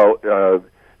 Well,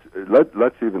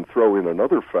 let's even throw in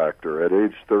another factor. At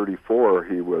age 34,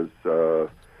 he was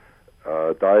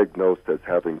diagnosed as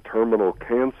having terminal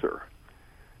cancer.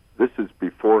 This is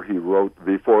before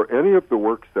any of the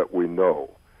works that we know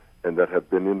and that have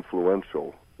been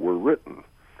influential were written.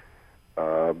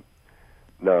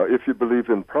 Now, if you believe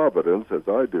in providence, as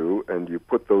I do, and you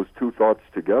put those two thoughts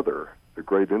together, the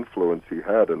great influence he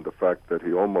had and the fact that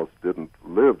he almost didn't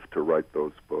live to write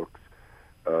those books,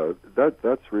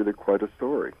 that's really quite a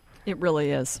story. It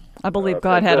really is. I believe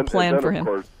God had a plan for him.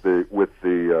 Of course, with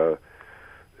the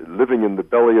living in the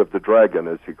belly of the dragon,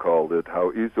 as he called it,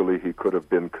 how easily he could have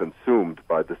been consumed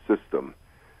by the system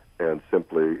and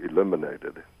simply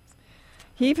eliminated.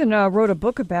 He even wrote a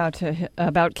book about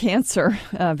cancer,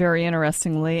 very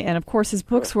interestingly, and of course his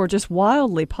books were just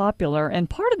wildly popular. And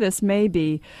part of this may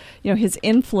be, his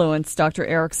influence, Dr.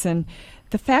 Erickson,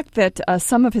 the fact that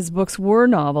some of his books were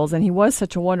novels, and he was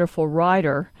such a wonderful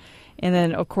writer. And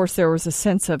then, of course, there was a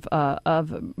sense of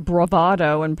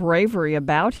bravado and bravery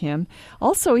about him.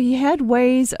 Also, he had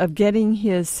ways of getting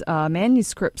his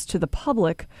manuscripts to the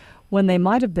public when they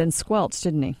might have been squelched,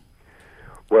 didn't he?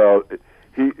 Well,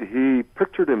 he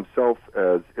pictured himself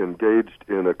as engaged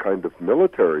in a kind of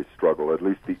military struggle. At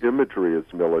least the imagery is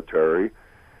military.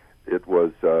 It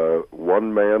was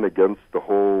one man against the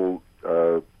whole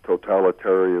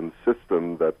totalitarian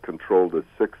system that controlled a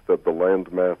sixth of the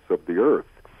landmass of the earth.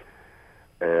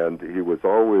 And he was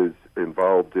always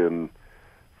involved in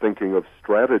thinking of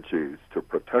strategies to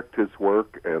protect his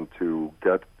work and to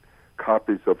get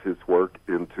copies of his work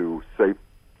into safe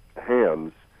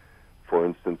hands, for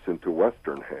instance, into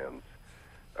Western hands.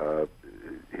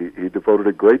 He devoted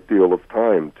a great deal of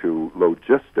time to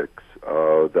logistics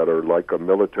that are like a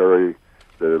military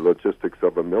the logistics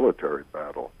of a military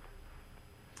battle.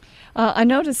 I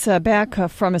noticed back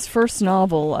from his first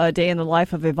novel, A Day in the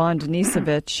Life of Ivan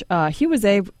Denisovich, he was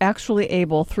actually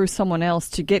able, through someone else,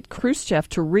 to get Khrushchev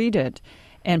to read it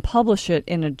and publish it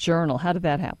in a journal. How did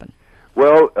that happen?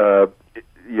 Well,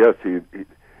 yes,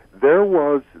 there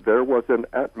was an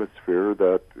atmosphere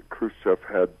that Khrushchev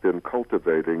had been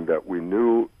cultivating that we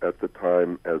knew at the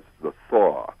time as the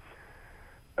thaw.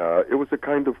 It was a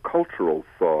kind of cultural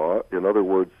thaw. In other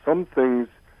words, some things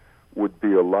would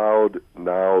be allowed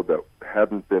now that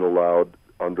hadn't been allowed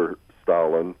under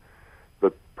Stalin.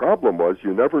 The problem was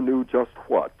you never knew just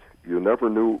what. You never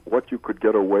knew what you could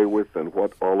get away with and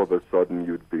what all of a sudden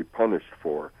you'd be punished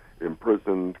for,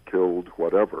 imprisoned, killed,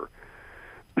 whatever.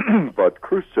 But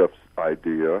Khrushchev's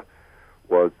idea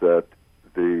was that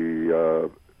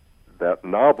that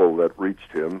novel that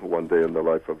reached him, One Day in the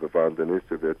Life of Ivan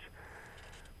Denisovich,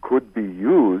 could be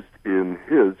used in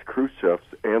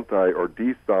Khrushchev's anti- or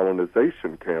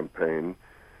de-Stalinization campaign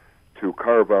to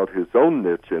carve out his own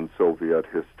niche in Soviet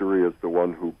history as the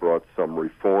one who brought some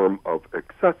reform of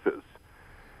excesses.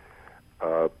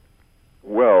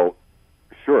 Well,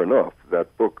 sure enough,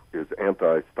 that book is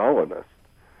anti-Stalinist,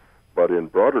 but in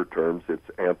broader terms, it's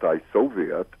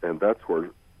anti-Soviet, and that's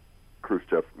where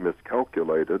Khrushchev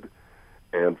miscalculated,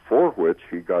 and for which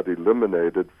he got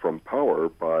eliminated from power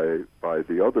by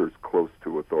the others close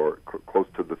to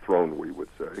the throne, we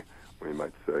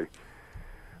might say.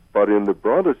 But in the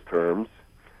broadest terms,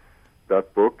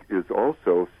 that book is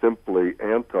also simply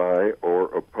anti or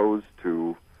opposed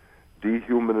to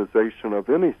dehumanization of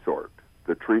any sort,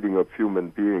 the treating of human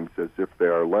beings as if they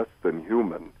are less than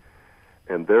human.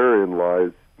 And therein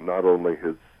lies not only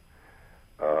his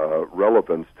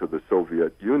relevance to the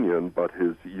Soviet Union, but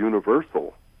his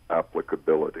universal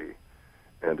applicability.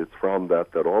 And it's from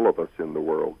that all of us in the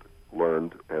world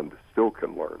learned and still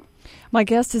can learn. My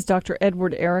guest is Dr.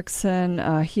 Edward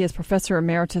Erickson. He is Professor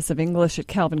Emeritus of English at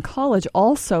Calvin College,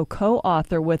 also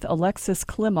co-author with Alexis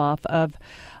Klimov of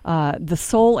The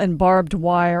Soul and Barbed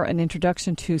Wire, An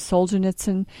Introduction to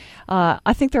Solzhenitsyn.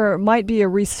 I think there might be a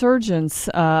resurgence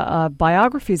of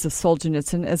biographies of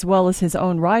Solzhenitsyn as well as his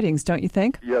own writings, don't you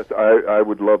think? Yes, I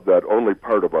would love that. Only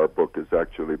part of our book is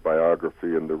actually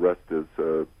biography, and the rest is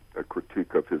a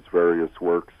critique of his various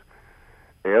works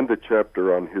and a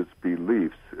chapter on his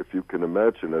beliefs. If you can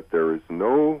imagine it, there is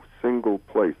no single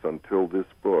place until this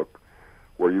book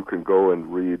where you can go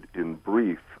and read in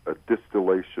brief a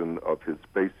distillation of his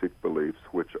basic beliefs,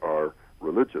 which are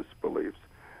religious beliefs,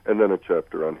 and then a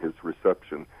chapter on his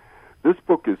reception. This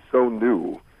book is so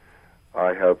new.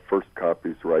 I have first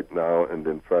copies right now, and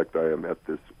in fact I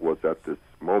was at this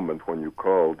moment when you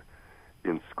called,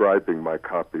 inscribing my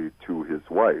copy to his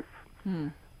wife.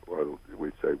 Well,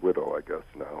 we say widow, I guess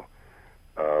now,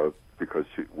 because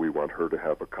we want her to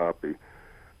have a copy.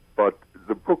 But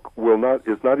the book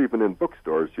is not even in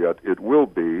bookstores yet. It will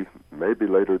be, maybe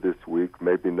later this week,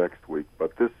 maybe next week,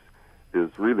 but this is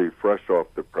really fresh off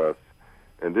the press.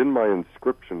 And in my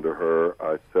inscription to her,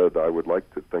 I said I would like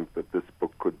to think that this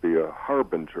book could be a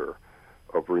harbinger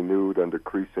of renewed and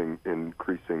increasing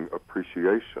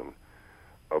appreciation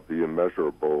of the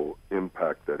immeasurable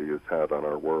impact that he has had on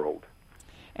our world.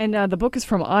 And the book is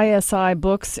from ISI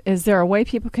Books. Is there a way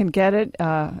people can get it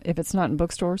if it's not in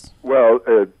bookstores? Well,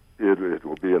 it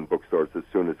will be in bookstores as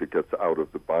soon as it gets out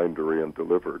of the bindery and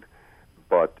delivered.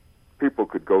 But people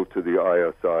could go to the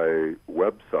ISI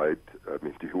website. I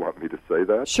mean, do you want me to say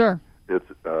that? Sure.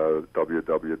 It's www.isi.org,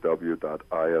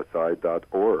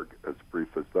 as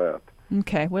brief as that.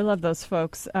 Okay, we love those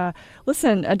folks.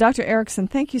 Listen, Dr. Erickson,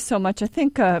 thank you so much. I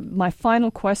think my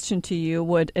final question to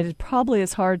you it probably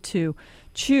is hard to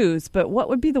choose, but what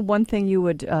would be the one thing you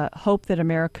would hope that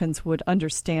Americans would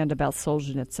understand about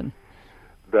Solzhenitsyn?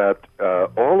 That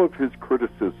all of his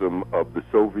criticism of the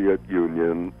Soviet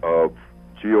Union, of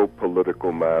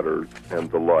geopolitical matters and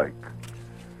the like,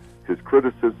 his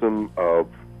criticism of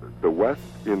the West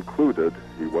included,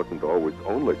 he wasn't always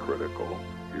only critical,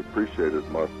 he appreciated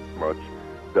much,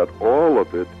 that all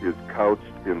of it is couched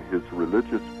in his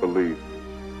religious beliefs,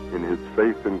 in his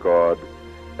faith in God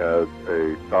as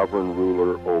a sovereign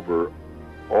ruler over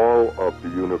all of the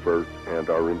universe and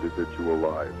our individual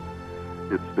lives.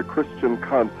 It's the Christian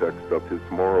context of his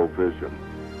moral vision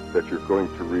that you're going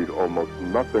to read almost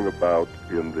nothing about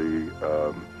in the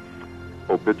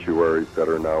obituaries that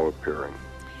are now appearing.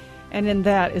 And in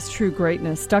that is true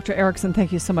greatness. Dr. Erickson,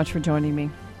 thank you so much for joining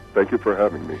me. Thank you for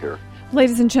having me here.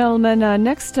 Ladies and gentlemen,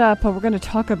 next up, we're going to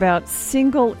talk about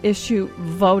single-issue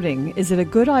voting. Is it a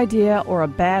good idea or a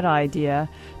bad idea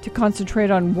to concentrate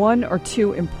on one or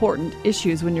two important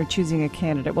issues when you're choosing a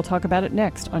candidate? We'll talk about it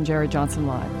next on Jerry Johnson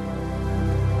Live.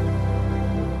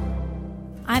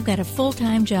 I've got a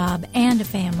full-time job and a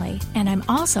family, and I'm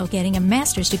also getting a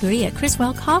master's degree at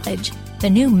Criswell College. The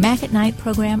new Mac at Night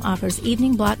program offers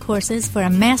evening block courses for a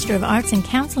Master of Arts in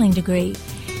Counseling degree.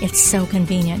 It's so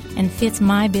convenient and fits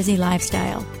my busy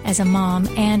lifestyle as a mom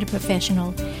and a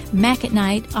professional. Mac at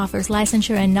Night offers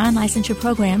licensure and non-licensure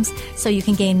programs so you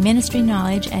can gain ministry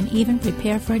knowledge and even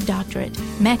prepare for a doctorate.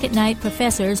 Mac at Night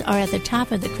professors are at the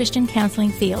top of the Christian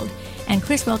counseling field, and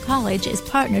Criswell College is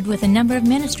partnered with a number of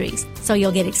ministries, so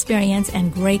you'll get experience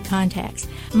and great contacts.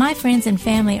 My friends and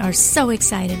family are so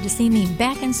excited to see me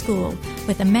back in school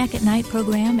with the Mac at Night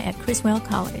program at Criswell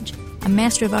College. A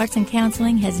Master of Arts in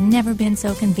Counseling has never been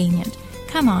so convenient.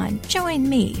 Come on, join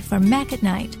me for Mac at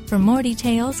Night. For more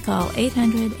details, call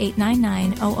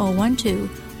 800-899-0012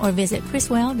 or visit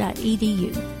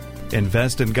criswell.edu.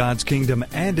 Invest in God's kingdom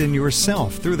and in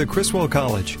yourself through the Criswell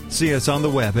College. See us on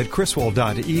the web at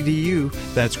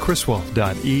criswell.edu. That's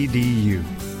criswell.edu.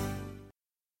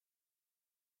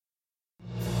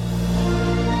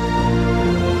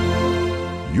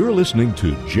 You're listening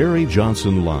to Jerry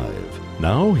Johnson Live.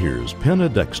 Now, here's Penna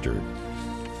Dexter.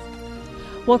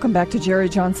 Welcome back to Jerry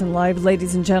Johnson Live.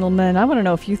 Ladies and gentlemen, I want to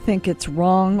know if you think it's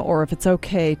wrong or if it's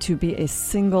okay to be a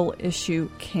single-issue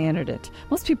candidate.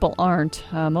 Most people aren't.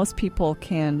 Most people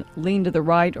can lean to the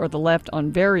right or the left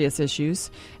on various issues,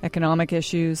 economic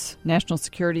issues, national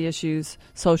security issues,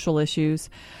 social issues.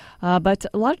 But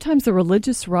a lot of times the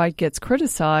religious right gets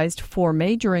criticized for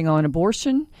majoring on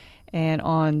abortion and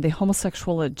on the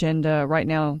homosexual agenda. Right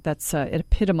now, that's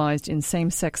epitomized in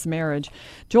same-sex marriage.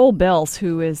 Joel Belz,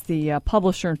 who is the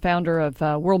publisher and founder of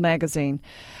World Magazine,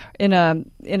 in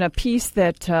a piece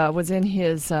that was in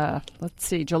his,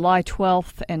 July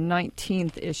 12th and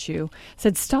 19th issue,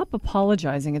 said, "Stop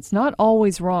apologizing. It's not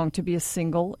always wrong to be a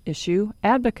single-issue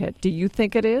advocate. Do you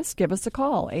think it is? Give us a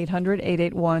call,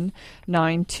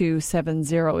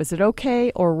 800-881-9270. Is it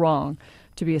okay or wrong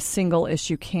to be a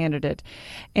single-issue candidate?"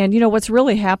 And, what's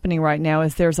really happening right now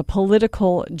is there's a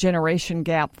political generation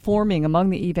gap forming among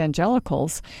the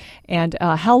evangelicals. And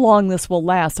how long this will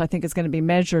last, I think, is going to be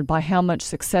measured by how much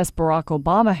success Barack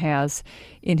Obama has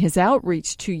in his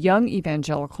outreach to young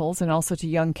evangelicals and also to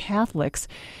young Catholics.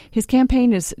 His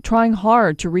campaign is trying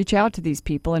hard to reach out to these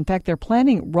people. In fact, they're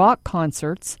planning rock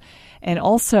concerts and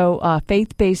also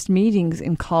faith-based meetings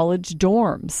in college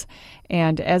dorms.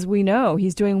 And as we know,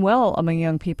 he's doing well among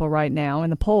young people right now in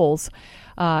the polls.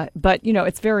 But,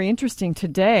 it's very interesting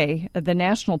today. The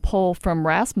national poll from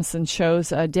Rasmussen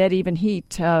shows a dead even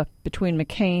heat between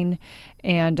McCain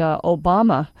and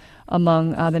Obama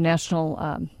among the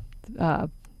national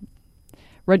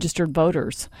registered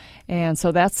voters. And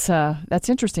so that's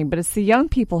interesting. But it's the young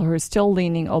people who are still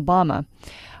leaning Obama.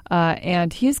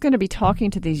 And he's going to be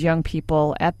talking to these young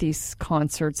people at these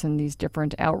concerts and these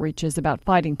different outreaches about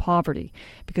fighting poverty,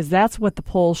 because that's what the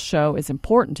polls show is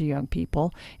important to young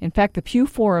people. In fact, the Pew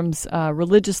Forum's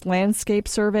Religious Landscape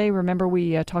Survey, remember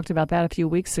we talked about that a few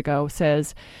weeks ago,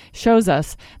 shows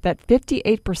us that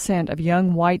 58% of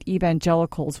young white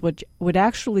evangelicals would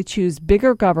actually choose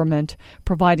bigger government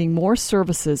providing more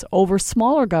services over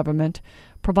smaller government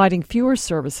providing fewer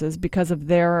services because of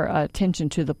their attention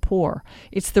to the poor.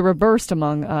 It's the reverse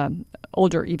among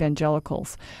older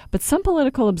evangelicals. But some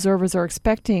political observers are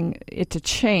expecting it to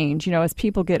change. As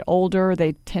people get older,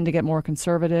 they tend to get more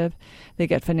conservative. They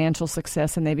get financial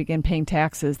success and they begin paying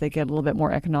taxes. They get a little bit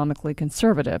more economically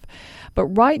conservative. But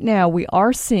right now, we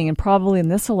are seeing, and probably in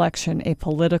this election, a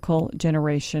political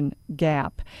generation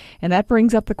gap. And that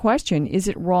brings up the question, is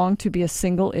it wrong to be a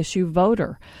single-issue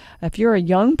voter? If you're a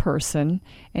young person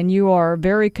and you are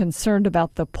very concerned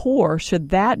about the poor, should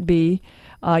that be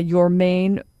your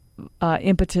main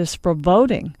impetus for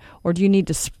voting? Or do you need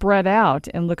to spread out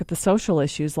and look at the social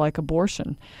issues like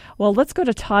abortion? Well, let's go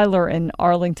to Tyler in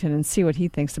Arlington and see what he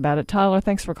thinks about it. Tyler,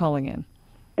 thanks for calling in.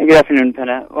 Hey, good afternoon,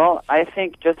 Penna. Well, I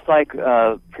think just like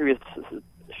previous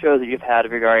shows that you've had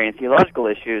regarding theological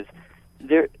issues,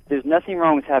 there's nothing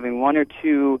wrong with having one or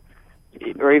two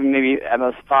or even maybe at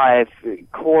most 5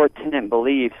 core tenant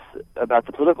beliefs about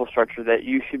the political structure that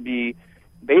you should be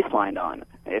baselined on.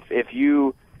 If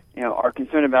you are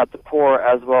concerned about the poor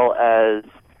as well as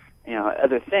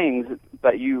other things,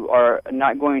 but you are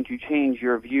not going to change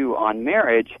your view on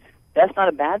marriage, that's not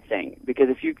a bad thing. Because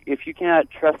if you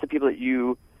cannot trust the people that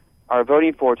you are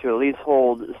voting for to at least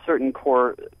hold certain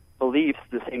core beliefs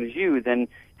the same as you, then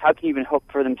how can you even hope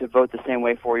for them to vote the same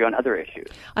way for you on other issues?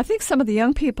 I think some of the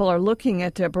young people are looking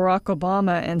at Barack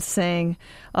Obama and saying,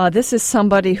 this is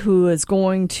somebody who is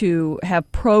going to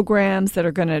have programs that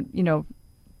are going to,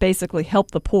 basically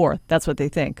help the poor. That's what they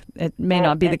think. It may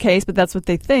not be the case, but that's what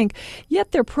they think.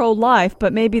 Yet they're pro-life,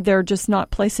 but maybe they're just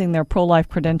not placing their pro-life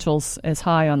credentials as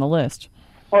high on the list.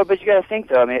 Well, but you got to think,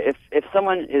 though. I mean, if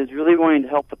someone is really wanting to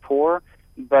help the poor,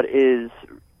 but is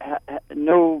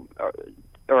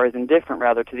or is indifferent,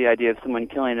 rather, to the idea of someone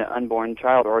killing an unborn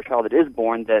child or a child that is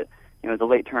born that, is a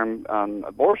late-term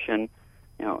abortion,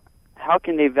 how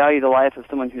can they value the life of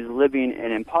someone who's living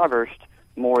and impoverished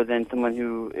more than someone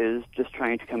who is just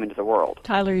trying to come into the world?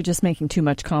 Tyler, you're just making too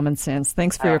much common sense.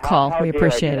 Thanks for your call. We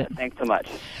appreciate it. Thanks so much.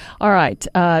 All right.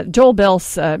 Joel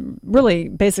Bells really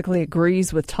basically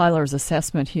agrees with Tyler's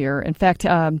assessment here. In fact,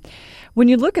 when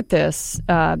you look at this,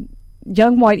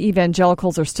 young white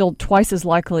evangelicals are still twice as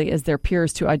likely as their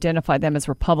peers to identify them as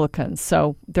Republicans.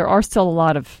 So there are still a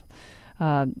lot of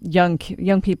young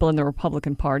people in the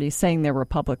Republican Party saying they're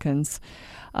Republicans.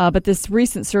 But this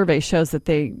recent survey shows that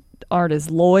they aren't as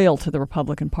loyal to the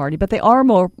Republican Party, but they are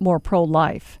more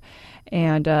pro-life.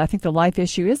 And I think the life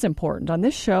issue is important. On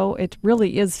this show, it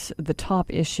really is the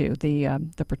top issue,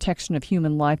 the protection of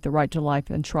human life, the right to life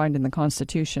enshrined in the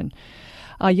Constitution.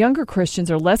 Younger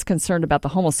Christians are less concerned about the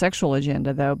homosexual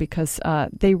agenda, though, because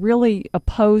they really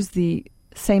oppose the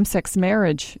same-sex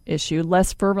marriage issue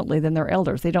less fervently than their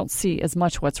elders. They don't see as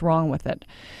much what's wrong with it.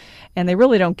 And they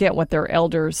really don't get what their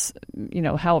elders,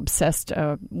 how obsessed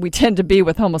we tend to be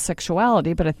with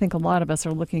homosexuality. But I think a lot of us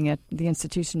are looking at the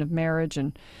institution of marriage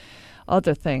and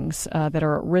other things that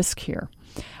are at risk here.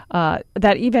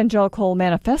 That evangelical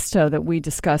manifesto that we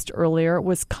discussed earlier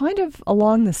was kind of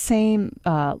along the same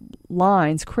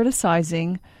lines,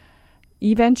 criticizing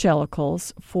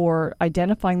evangelicals for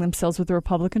identifying themselves with the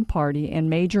Republican Party and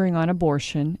majoring on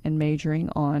abortion and majoring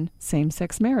on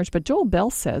same-sex marriage. But Joel Bell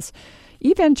says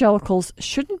evangelicals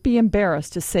shouldn't be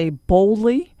embarrassed to say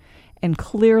boldly and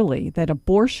clearly that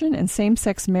abortion and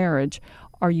same-sex marriage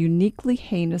are uniquely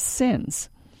heinous sins.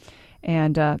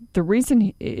 And the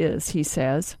reason is, he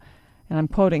says, and I'm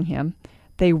quoting him,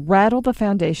 they rattle the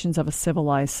foundations of a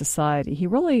civilized society. He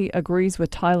really agrees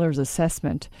with Tyler's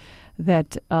assessment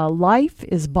that life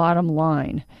is bottom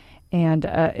line. And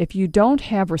if you don't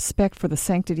have respect for the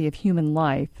sanctity of human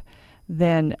life,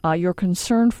 then your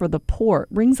concern for the poor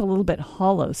rings a little bit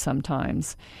hollow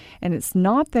sometimes. And it's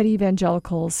not that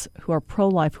evangelicals who are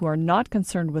pro-life, who are not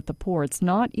concerned with the poor, it's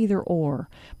not either or,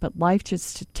 but life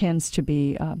just tends to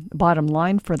be bottom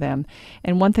line for them.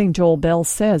 And one thing Joel Bell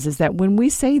says is that when we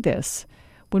say this,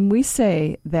 when we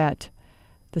say that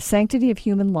the sanctity of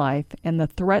human life and the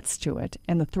threats to it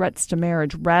and the threats to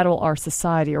marriage rattle our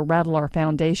society or rattle our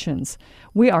foundations,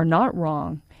 we are not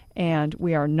wrong and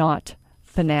we are not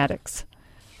fanatics.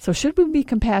 So should we be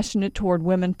compassionate toward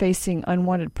women facing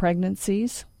unwanted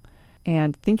pregnancies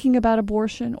and thinking about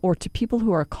abortion, or to people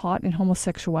who are caught in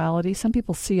homosexuality? Some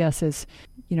people see us as,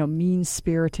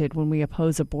 mean-spirited when we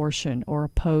oppose abortion or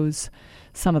oppose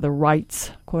some of the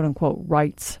rights, quote-unquote,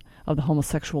 rights of the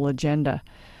homosexual agenda.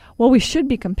 Well, we should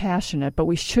be compassionate, but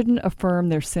we shouldn't affirm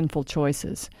their sinful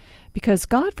choices, because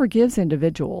God forgives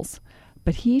individuals,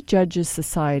 but he judges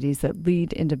societies that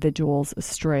lead individuals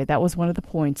astray. That was one of the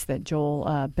points that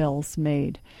Joel Bells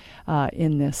made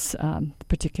in this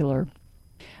particular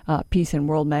piece in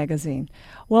World Magazine.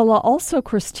 Well, also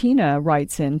Christina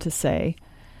writes in to say,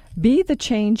 be the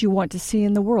change you want to see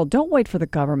in the world. Don't wait for the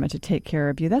government to take care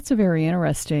of you. That's a very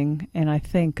interesting and I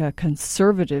think a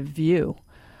conservative view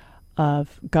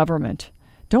of government.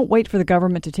 Don't wait for the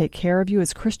government to take care of you.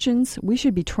 As Christians, we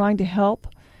should be trying to help.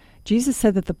 Jesus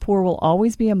said that the poor will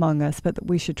always be among us, but that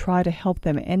we should try to help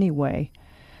them anyway.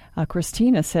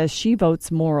 Christina says she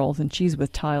votes morals, and she's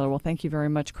with Tyler. Well, thank you very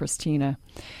much, Christina.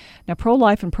 Now,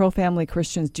 pro-life and pro-family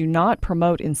Christians do not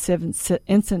promote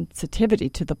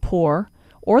insensitivity to the poor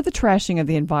or the trashing of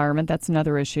the environment. That's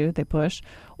another issue they push,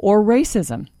 or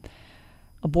racism.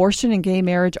 Abortion and gay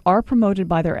marriage are promoted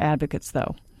by their advocates,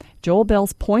 though. Joel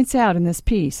Bells points out in this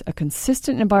piece, a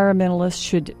consistent environmentalist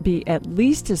should be at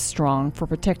least as strong for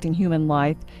protecting human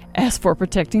life as for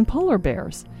protecting polar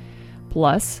bears.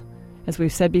 Plus, as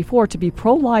we've said before, to be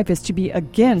pro-life is to be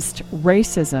against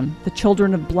racism. The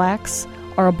children of blacks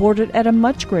are aborted at a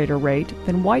much greater rate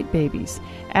than white babies.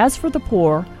 As for the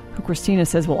poor, who Christina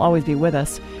says will always be with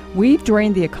us, we've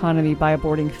drained the economy by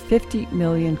aborting 50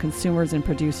 million consumers and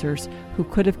producers who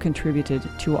could have contributed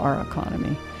to our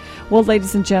economy. Well,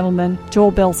 ladies and gentlemen,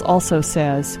 Joel Bells also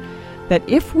says that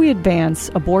if we advance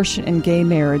abortion and gay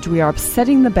marriage, we are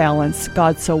upsetting the balance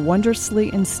God so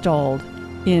wondrously installed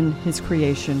in his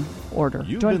creation order.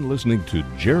 You've been listening to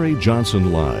Jerry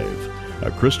Johnson Live,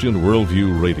 a Christian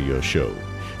Worldview radio show.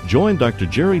 Join Dr.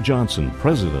 Jerry Johnson,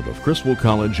 president of Criswell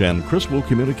College and Criswell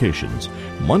Communications,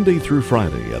 Monday through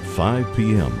Friday at 5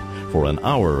 p.m. for an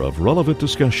hour of relevant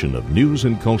discussion of news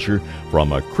and culture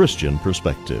from a Christian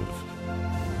perspective.